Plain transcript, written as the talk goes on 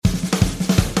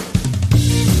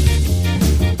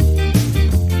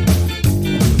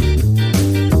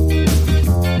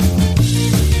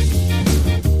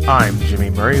I'm Jimmy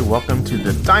Murray. Welcome to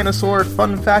the Dinosaur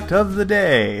Fun Fact of the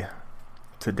Day.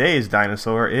 Today's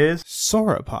dinosaur is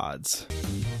Sauropods.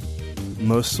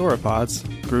 Most sauropods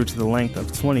grew to the length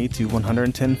of 20 to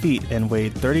 110 feet and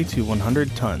weighed 30 to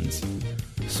 100 tons.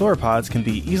 Sauropods can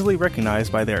be easily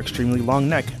recognized by their extremely long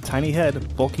neck, tiny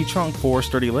head, bulky trunk, 4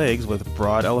 sturdy legs with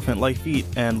broad elephant-like feet,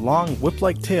 and long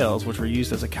whip-like tails which were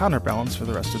used as a counterbalance for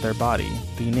the rest of their body.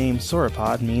 The name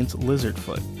sauropod means lizard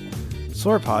foot.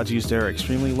 Sauropods used their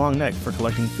extremely long neck for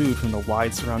collecting food from the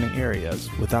wide surrounding areas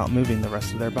without moving the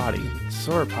rest of their body.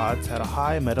 Sauropods had a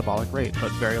high metabolic rate but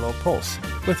very low pulse,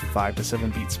 with 5 to 7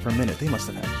 beats per minute. They must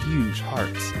have had huge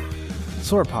hearts.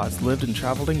 Sauropods lived and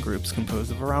traveled in groups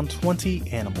composed of around 20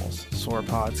 animals.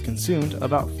 Sauropods consumed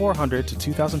about 400 to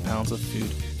 2,000 pounds of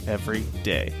food every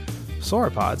day.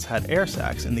 Sauropods had air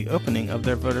sacs in the opening of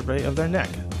their vertebrae of their neck.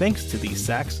 Thanks to these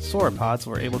sacs, sauropods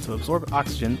were able to absorb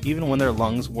oxygen even when their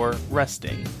lungs were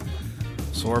resting.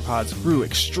 Sauropods grew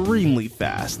extremely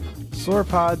fast.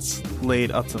 Sauropods laid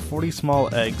up to 40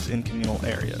 small eggs in communal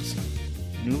areas.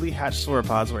 Newly hatched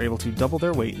sauropods were able to double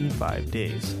their weight in 5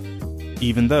 days.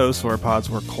 Even though sauropods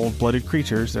were cold-blooded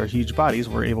creatures, their huge bodies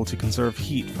were able to conserve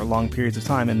heat for long periods of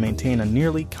time and maintain a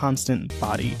nearly constant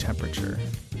body temperature.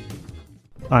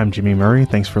 I'm Jimmy Murray.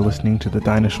 Thanks for listening to The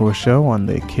Dinosaur Show on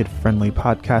the Kid-Friendly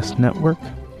Podcast Network.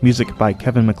 Music by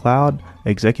Kevin MacLeod.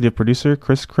 Executive producer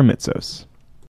Chris Kremitzos.